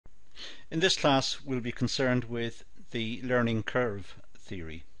In this class we'll be concerned with the learning curve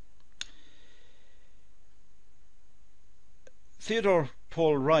theory. Theodore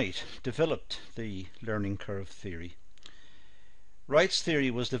Paul Wright developed the learning curve theory. Wright's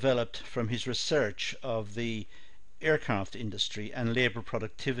theory was developed from his research of the aircraft industry and labour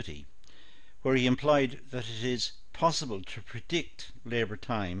productivity, where he implied that it is possible to predict labour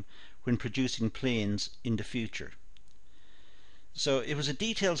time when producing planes in the future. So it was a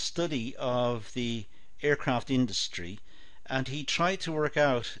detailed study of the aircraft industry, and he tried to work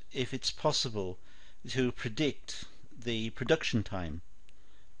out if it's possible to predict the production time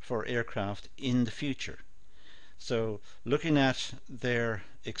for aircraft in the future. So looking at their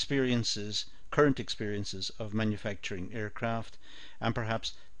experiences, current experiences of manufacturing aircraft, and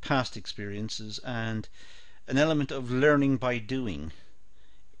perhaps past experiences, and an element of learning by doing.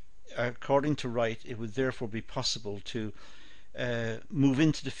 According to Wright, it would therefore be possible to move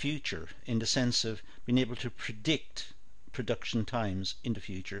into the future in the sense of being able to predict production times in the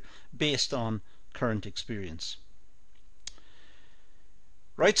future based on current experience.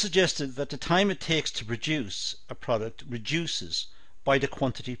 Wright suggested that the time it takes to produce a product reduces by the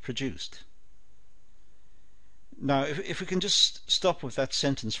quantity produced. Now, if we can just stop with that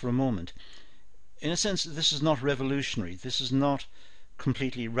sentence for a moment. In a sense, this is not revolutionary. This is not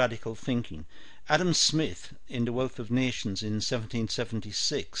completely radical thinking. Adam Smith, in The Wealth of Nations in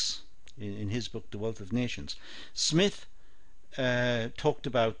 1776, in his book The Wealth of Nations, Smith talked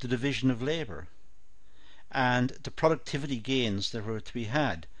about the division of labour and the productivity gains that were to be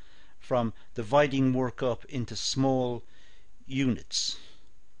had from dividing work up into small units,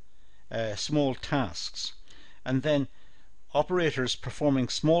 small tasks, and then operators performing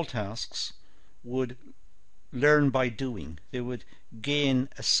small tasks would learn by doing. They would gain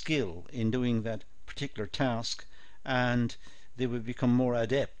a skill in doing that particular task, and they would become more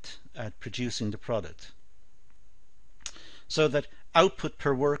adept at producing the product, so that output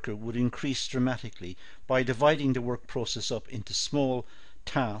per worker would increase dramatically by dividing the work process up into small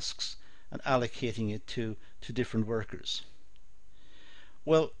tasks and allocating it to different workers.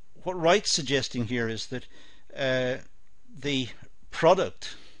 Well, what Wright's suggesting here is that the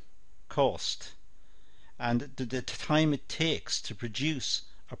product cost and the time it takes to produce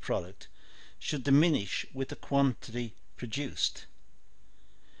a product should diminish with the quantity produced.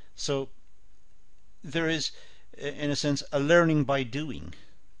 So there is, in a sense, a learning by doing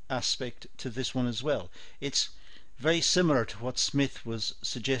aspect to this one as well. It's very similar to what Smith was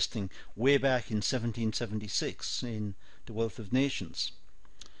suggesting way back in 1776 in The Wealth of Nations.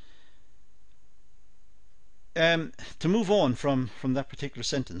 To move on from that particular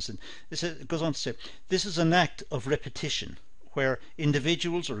sentence, and it goes on to say, this is an act of repetition where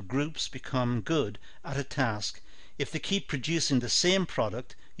individuals or groups become good at a task if they keep producing the same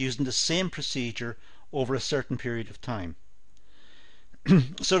product using the same procedure over a certain period of time.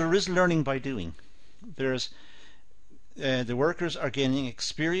 So there is learning by doing. There's the workers are gaining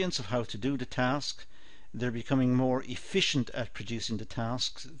experience of how to do the task. They're becoming more efficient at producing the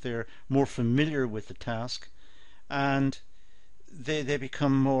tasks. They're more familiar with the task, and they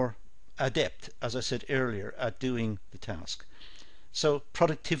become more adept, as I said earlier, at doing the task. So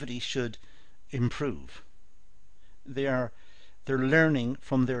productivity should improve. They're learning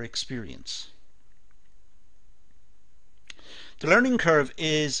from their experience. The learning curve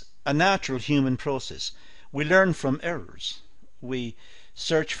is a natural human process. We learn from errors. We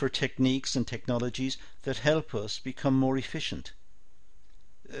search for techniques and technologies that help us become more efficient.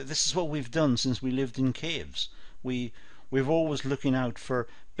 This is what we've done since we lived in caves. We're always looking out for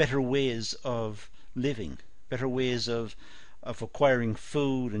better ways of living, better ways of acquiring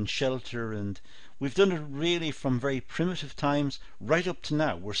food and shelter, and we've done it really from very primitive times right up to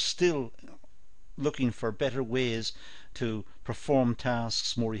now. We're still looking for better ways to perform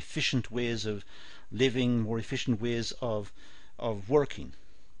tasks, more efficient ways of living, more efficient ways of working.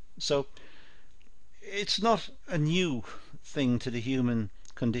 So it's not a new thing to the human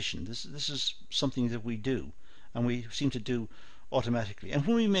condition. This is something that we do, and we seem to do automatically. And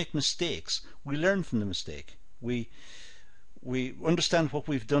when we make mistakes, we learn from the mistake. We understand what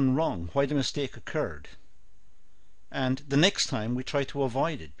we've done wrong, why the mistake occurred, and the next time we try to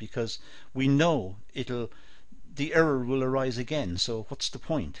avoid it because we know the error will arise again. So what's the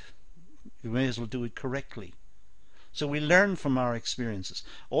point? We may as well do it correctly. So we learn from our experiences.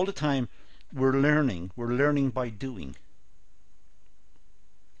 All the time we're learning by doing.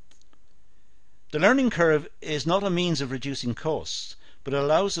 The learning curve is not a means of reducing costs, but it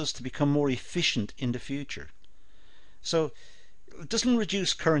allows us to become more efficient in the future. So it doesn't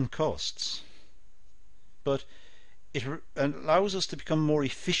reduce current costs, but it allows us to become more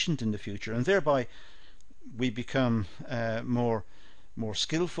efficient in the future, and thereby we become more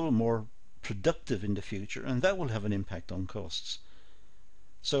skillful, more productive in the future, and that will have an impact on costs.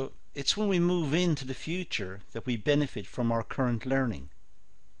 So it's when we move into the future that we benefit from our current learning.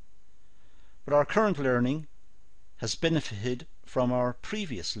 But our current learning has benefited from our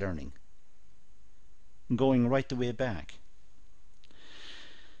previous learning, going right the way back.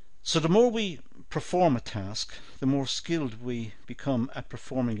 So the more we perform a task, the more skilled we become at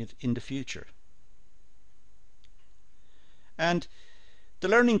performing it in the future. And the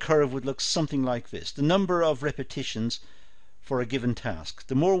learning curve would look something like this. The number of repetitions for a given task.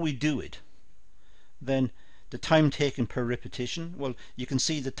 The more we do it, then the time taken per repetition, well, you can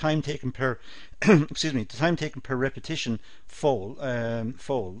see the time taken per the time taken per repetition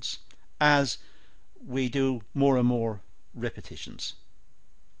falls as we do more and more repetitions.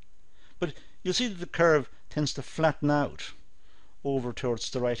 But you'll see that the curve tends to flatten out over towards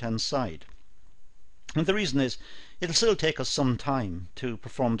the right hand side. And the reason is, it'll still take us some time to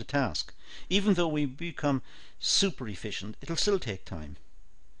perform the task. Even though we become super efficient, it'll still take time.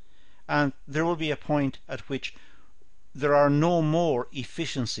 And there will be a point at which there are no more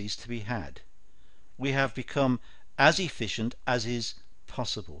efficiencies to be had. We have become as efficient as is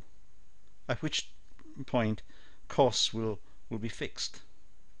possible, at which point costs will be fixed.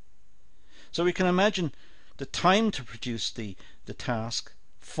 So we can imagine the time to produce the task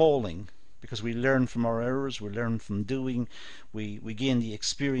falling, because we learn from our errors, we learn from doing, we gain the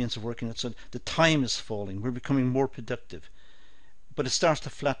experience of working it, so the time is falling, we're becoming more productive. But it starts to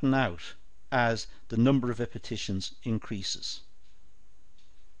flatten out as the number of repetitions increases.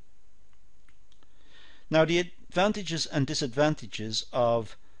 Now, the advantages and disadvantages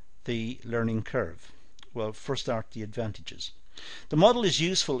of the learning curve. Well, first are the advantages. The model is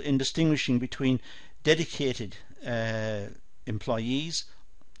useful in distinguishing between dedicated employees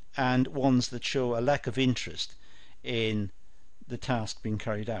and ones that show a lack of interest in the task being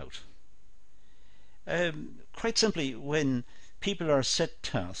carried out. Quite simply, when people are set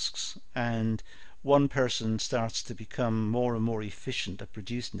tasks and one person starts to become more and more efficient at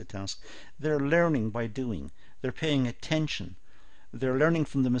producing the task, they're learning by doing, they're paying attention, they're learning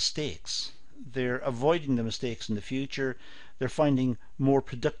from the mistakes, they're avoiding the mistakes in the future, they're finding more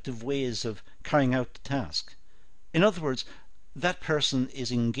productive ways of carrying out the task. In other words, that person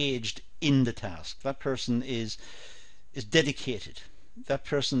is engaged in the task, that person is dedicated, that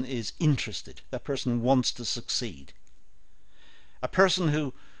person is interested, that person wants to succeed. A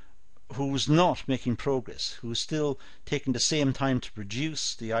person who's not making progress, who's still taking the same time to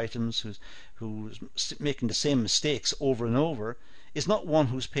produce the items, who's making the same mistakes over and over, is not one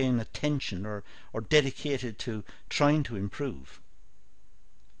who's paying attention or dedicated to trying to improve.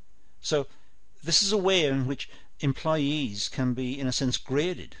 So this is a way in which employees can be, in a sense,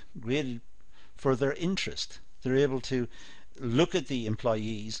 graded for their interest. They're able to look at the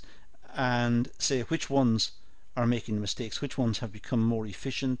employees and say which ones are making mistakes, which ones have become more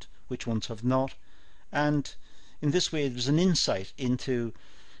efficient, which ones have not, and in this way there's an insight into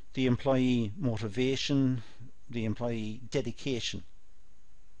the employee motivation, the employee dedication.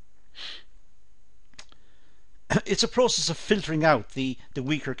 It's a process of filtering out the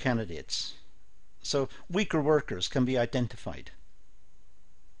weaker candidates. So weaker workers can be identified,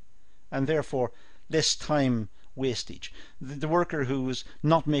 and therefore less time wastage. The worker who's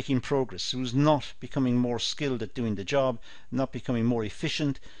not making progress, who's not becoming more skilled at doing the job, not becoming more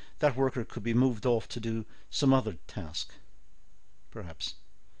efficient, that worker could be moved off to do some other task, perhaps.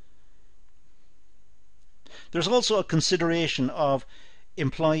 There's also a consideration of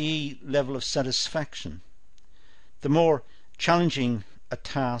employee level of satisfaction. The more challenging a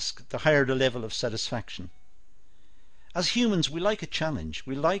task, the higher the level of satisfaction. As humans, we like a challenge.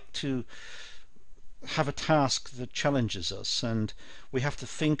 We like to have a task that challenges us, and we have to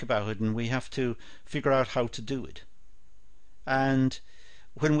think about it, and we have to figure out how to do it. And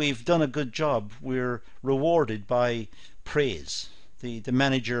when we've done a good job, we're rewarded by praise. The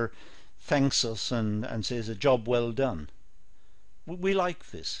manager thanks us and says, "A job well done." We like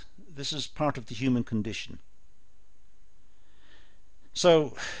this. This is part of the human condition.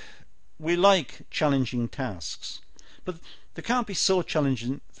 So we like challenging tasks, but they can't be so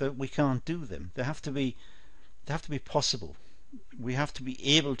challenging that we can't do them. They have to be possible. We have to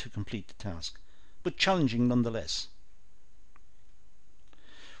be able to complete the task, but challenging nonetheless.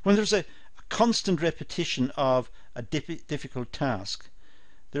 When there's a constant repetition of a difficult task,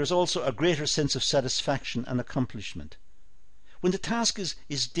 there's also a greater sense of satisfaction and accomplishment. When the task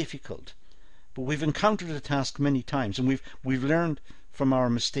is difficult, but we've encountered the task many times, and we've learned from our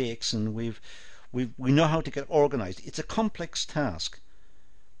mistakes, and we've We know how to get organized. It's a complex task,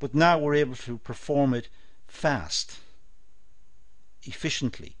 but now we're able to perform it fast,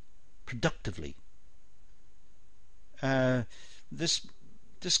 efficiently, productively.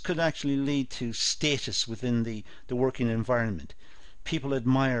 This could actually lead to status within the working environment. People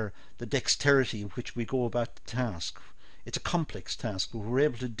admire the dexterity with which we go about the task. It's a complex task, but we're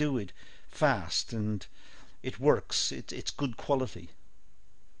able to do it fast, and it works. It's good quality.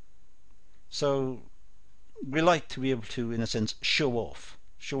 So we like to be able to, in a sense, show off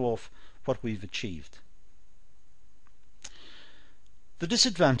what we've achieved. The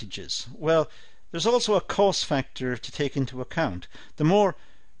disadvantages. Well, there's also a cost factor to take into account. The more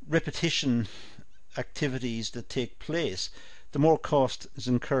repetition activities that take place, the more cost is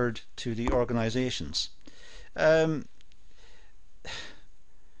incurred to the organizations.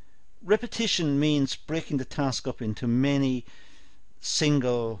 Repetition means breaking the task up into many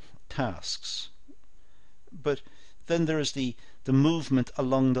single tasks. But then there is the movement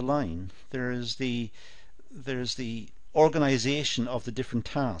along the line. There is the organization of the different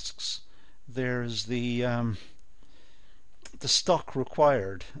tasks. There's the stock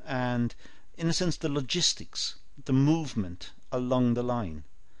required, and in a sense the logistics, the movement along the line,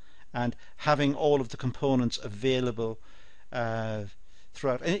 and having all of the components available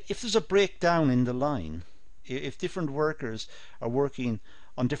throughout. And if there's a breakdown in the line, if different workers are working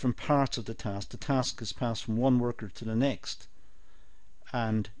on different parts of the task is passed from one worker to the next,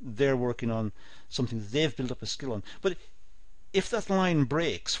 and they're working on something that they've built up a skill on. But if that line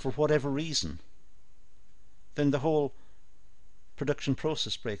breaks for whatever reason, then the whole production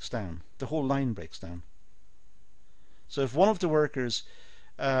process breaks down. The whole line breaks down. So if one of the workers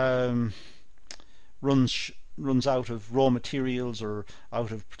runs out of raw materials or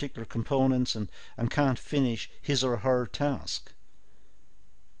out of particular components and can't finish his or her task,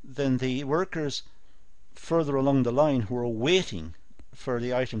 then the workers further along the line who are waiting for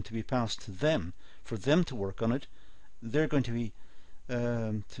the item to be passed to them, for them to work on it, they're going to be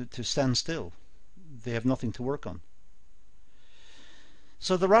to stand still. They have nothing to work on.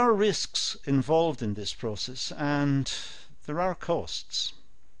 So there are risks involved in this process, and there are costs.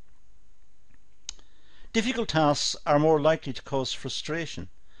 Difficult tasks are more likely to cause frustration.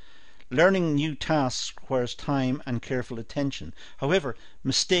 Learning new tasks requires time and careful attention. However,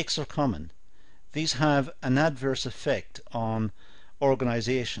 mistakes are common. These have an adverse effect on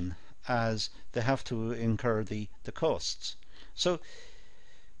organization, as they have to incur the costs. So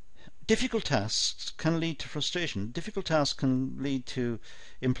difficult tasks can lead to frustration. Difficult tasks can lead to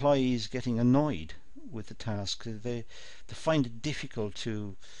employees getting annoyed with the task. They find it difficult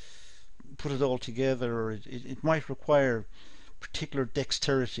to put it all together, or it might require particular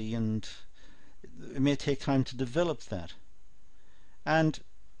dexterity, and it may take time to develop that. And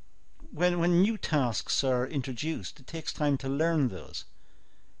when new tasks are introduced, it takes time to learn those.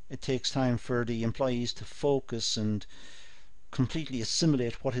 It takes time for the employees to focus and completely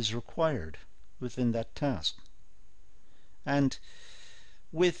assimilate what is required within that task. And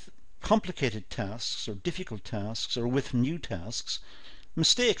with complicated tasks or difficult tasks, or with new tasks,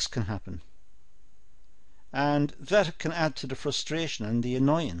 mistakes can happen, and that can add to the frustration and the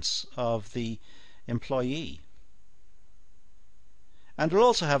annoyance of the employee. And it will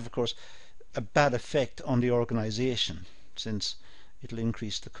also have, of course, a bad effect on the organization, since it will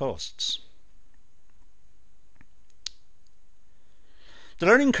increase the costs. The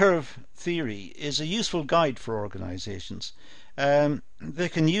learning curve theory is a useful guide for organizations. They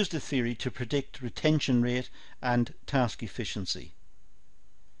can use the theory to predict retention rate and task efficiency.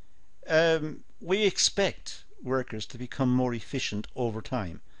 We expect workers to become more efficient over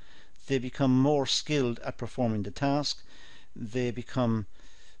time. They become more skilled at performing the task. They become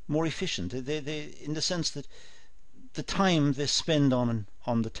more efficient. They in the sense that the time they spend on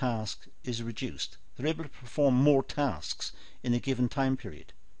the task is reduced. They're able to perform more tasks in a given time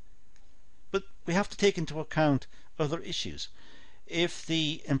period. But we have to take into account other issues. If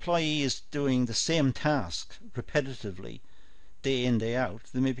the employee is doing the same task repetitively, day in, day out,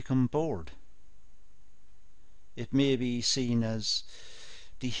 they may become bored. It may be seen as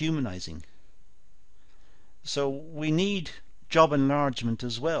dehumanizing. So we need job enlargement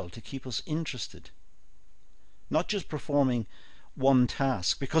as well to keep us interested. Not just performing one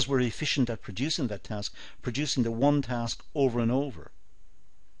task because we're efficient at producing that task, producing the one task over and over.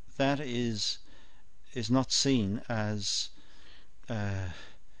 That is not seen as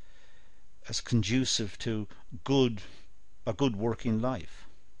conducive to a good working life.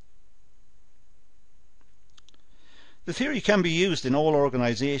 The theory can be used in all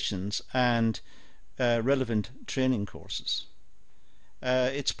organizations and relevant training courses.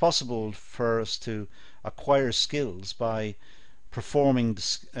 It's possible for us to acquire skills by performing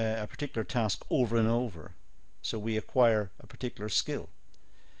a particular task over and over. So we acquire a particular skill.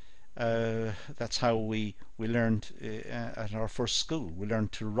 That's how we learned at our first school. We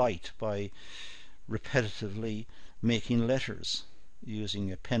learned to write by repetitively making letters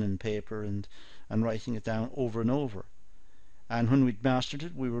using a pen and paper and writing it down over and over. And when we'd mastered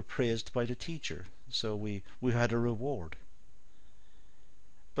it, we were praised by the teacher. So we had a reward.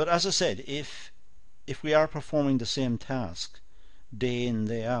 But as I said, if we are performing the same task day in,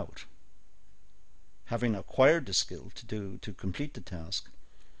 day out, having acquired the skill to complete the task,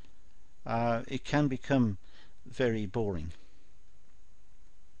 it can become very boring.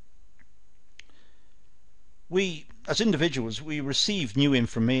 We, as individuals, we receive new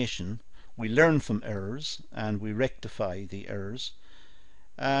information, we learn from errors, and we rectify the errors,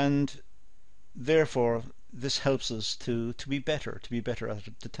 and therefore this helps us to be better at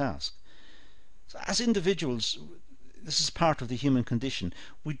the task. So as individuals, this is part of the human condition.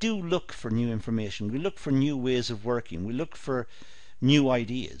 We do look for new information, we look for new ways of working, we look for new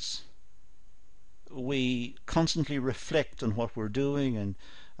ideas. We constantly reflect on what we're doing and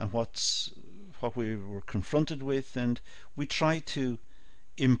what we were confronted with, and we try to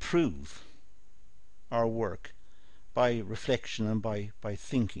improve our work by reflection and by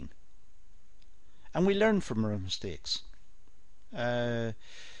thinking. And we learn from our mistakes.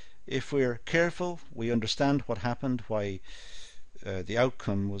 If we're careful, we understand what happened, why the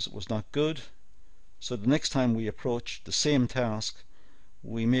outcome was not good. So the next time we approach the same task,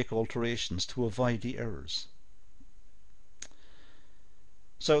 we make alterations to avoid the errors.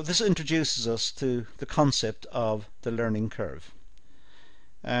 So this introduces us to the concept of the learning curve.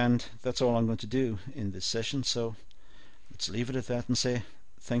 And that's all I'm going to do in this session. So let's leave it at that and say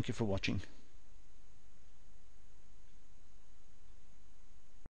thank you for watching.